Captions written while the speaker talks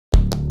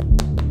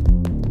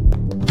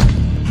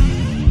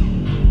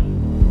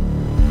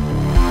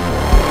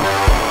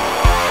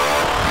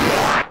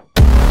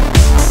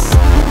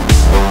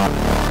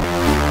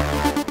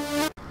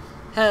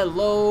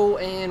Hello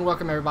and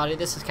welcome everybody,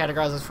 this is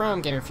Categorizers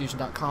from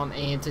GamerFusion.com,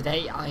 and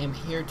today I am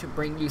here to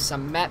bring you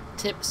some map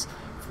tips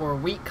for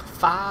week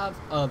 5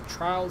 of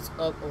Trials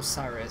of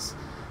Osiris.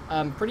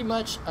 Pretty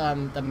much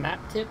the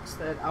map tips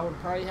that I would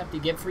probably have to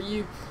give for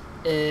you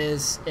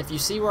is, if you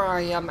see where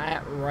I am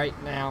at right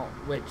now,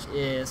 which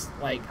is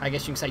like, I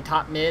guess you can say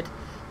top mid,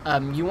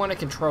 you want to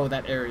control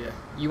that area.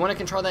 You want to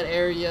control that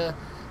area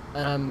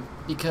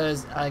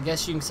because I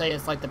guess you can say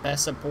it's like the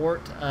best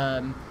support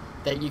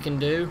that you can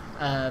do.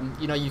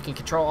 You know, you can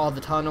control all the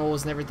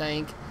tunnels and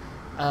everything,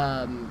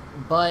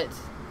 but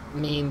I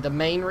mean the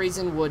main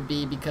reason would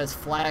be because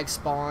flag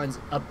spawns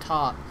up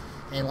top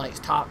and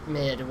like top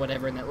mid or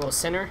whatever in that little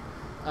center.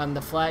 The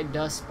flag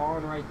does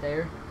spawn right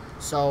there,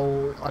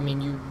 so I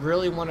mean you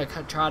really want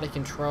to try to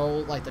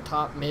control like the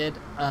top mid.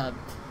 I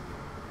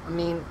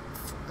mean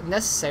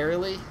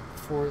necessarily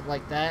for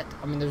like that,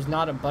 I mean there's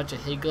not a bunch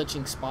of hit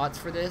glitching spots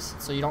for this,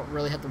 so you don't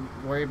really have to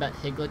worry about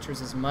hit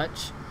glitchers as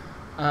much.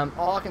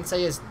 All I can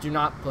say is do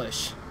not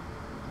push.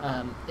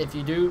 If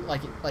you do,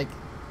 like let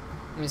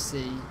me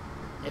see,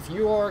 if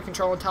you are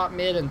controlling top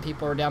mid and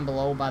people are down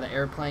below by the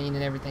airplane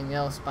and everything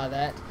else by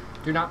that,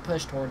 do not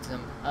push towards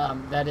them.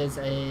 That is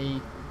a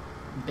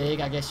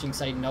big, I guess you can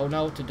say,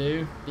 no to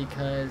do,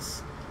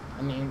 because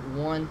I mean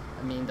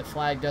the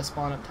flag does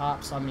spawn up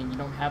top, so I mean you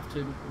don't have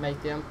to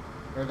make them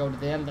or go to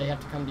them, they have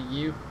to come to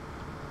you.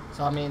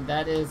 So I mean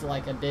that is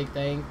like a big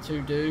thing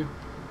to do.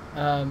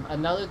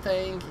 Another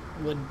thing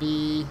would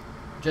be,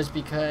 just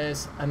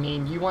because I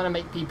mean you want to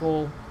make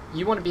people,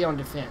 you want to be on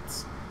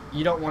defense,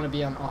 you don't want to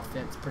be on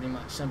offense pretty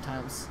much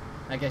sometimes,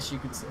 I guess you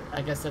could say,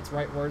 I guess that's the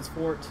right words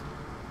for it.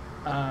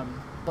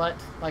 But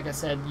like I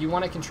said, you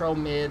want to control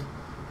mid.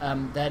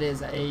 That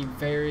is a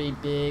very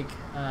big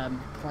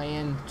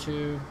plan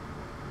to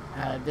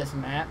this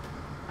map.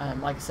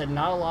 Like I said,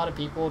 not a lot of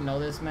people know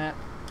this map.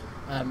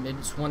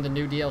 It's one of the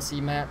new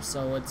DLC maps,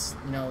 so it's,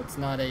 you know, it's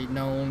not a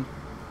known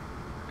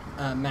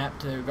map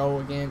to go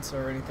against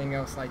or anything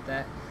else like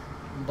that.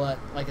 But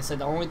like I said,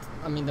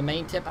 the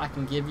main tip I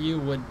can give you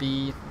would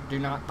be do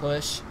not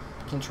push,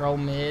 control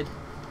mid,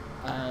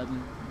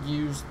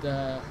 use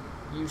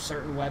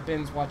certain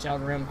weapons, watch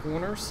out around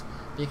corners,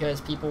 because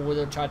people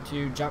will try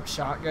to jump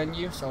shotgun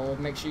you, so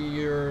make sure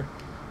you're,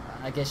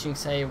 I guess you can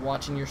say,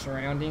 watching your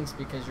surroundings,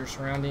 because your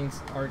surroundings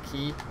are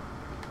key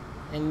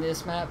in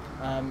this map.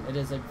 It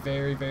is a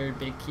very, very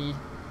big key,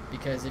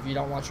 because if you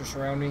don't watch your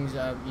surroundings,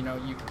 you know,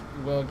 you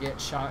will get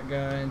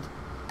shotgunned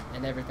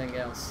and everything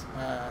else.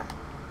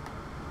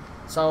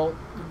 So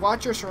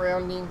watch your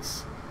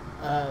surroundings,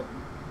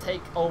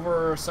 take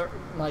over certain,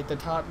 like the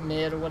top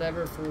mid or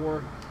whatever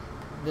for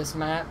this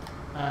map.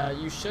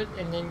 You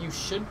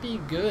should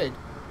be good,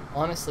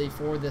 honestly,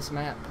 for this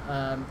map.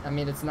 I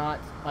mean, it's not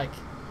like,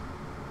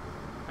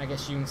 I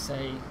guess you can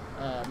say,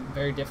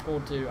 very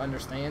difficult to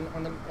understand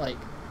on them, like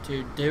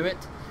to do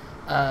it.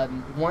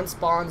 One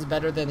spawn's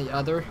better than the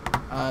other,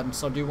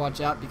 so do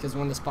watch out, because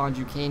when the spawns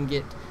you can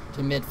get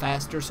to mid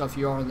faster. So if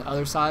you are on the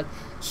other side,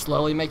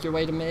 slowly make your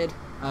way to mid.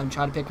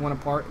 Try to pick one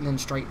apart and then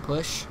straight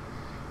push.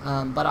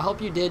 But I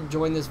hope you did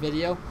join this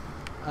video.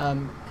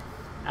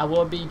 I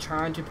will be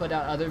trying to put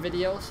out other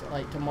videos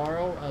like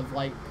tomorrow of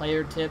like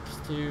player tips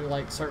to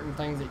like certain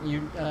things that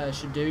you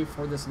should do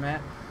for this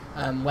map,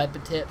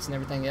 weapon tips and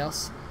everything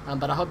else.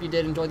 But I hope you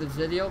did enjoy this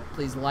video.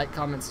 Please like,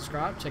 comment,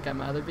 subscribe, check out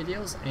my other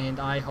videos, and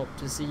I hope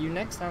to see you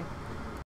next time.